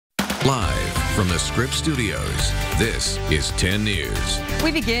Live from the Scripps Studios, this is 10 News.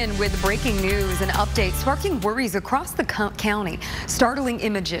 We begin with breaking news and updates sparking worries across the county. Startling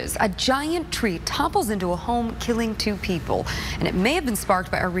images. A giant tree topples into a home, killing 2 people. And it may have been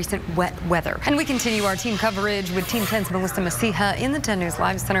sparked by our recent wet weather. And we continue our team coverage with Team 10's Melissa Masiha in the 10 News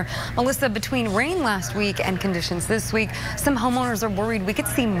Live Center. Melissa, between rain last week and conditions this week, some homeowners are worried we could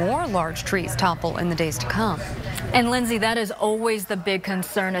see more large trees topple in the days to come. And Lindsay, that is always the big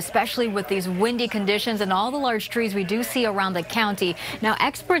concern, especially with these windy conditions and all the large trees we do see around the county. Now,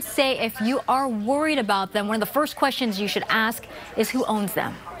 experts say if you are worried about them, one of the first questions you should ask is who owns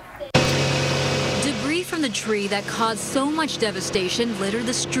them. Debris from the tree that caused so much devastation littered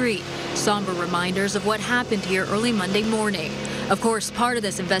the street. Somber reminders of what happened here early Monday morning. Of course, part of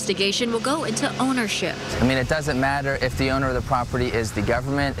this investigation will go into ownership. I mean, it doesn't matter if the owner of the property is the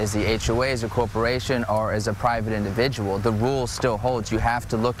government, is the HOA, is a corporation, or is a private individual. The rule still holds. You have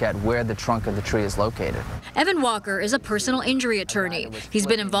to look at where the trunk of the tree is located. Evan Walker is a personal injury attorney. He's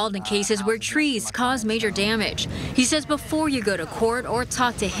been involved in cases where trees cause major damage. He says before you go to court or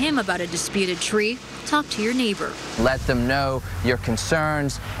talk to him about a disputed tree, talk to your neighbor. Let them know your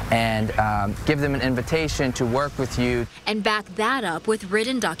concerns and give them an invitation to work with you. And back that up with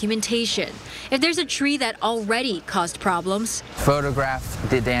written documentation. If there's a tree that already caused problems, photograph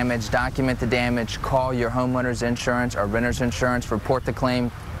the damage, document the damage, call your homeowner's insurance or renter's insurance, report the claim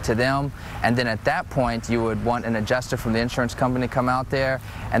to them, and then at that point you would want an adjuster from the insurance company to come out there,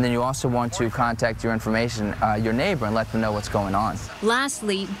 and then you also want to contact your neighbor and let them know what's going on.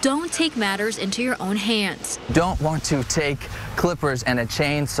 Lastly, don't take matters into your own hands. Don't want to take clippers and a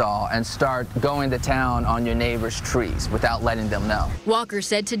chainsaw and start going to town on your neighbor's trees without letting them know. Walker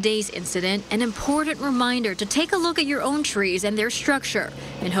said today's incident an important reminder to take a look at your own trees and their structure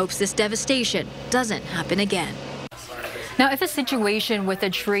in hopes this devastation doesn't happen again. Now, if a situation with a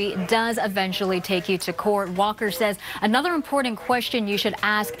tree does eventually take you to court, Walker says another important question you should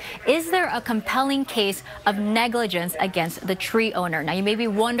ask, is there a compelling case of negligence against the tree owner? Now, you may be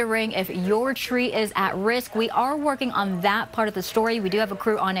wondering if your tree is at risk. We are working on that part of the story. We do have a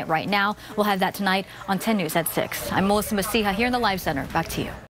crew on it right now. We'll have that tonight on 10 News at 6. I'm Melissa Masiha here in the Live Center. Back to you.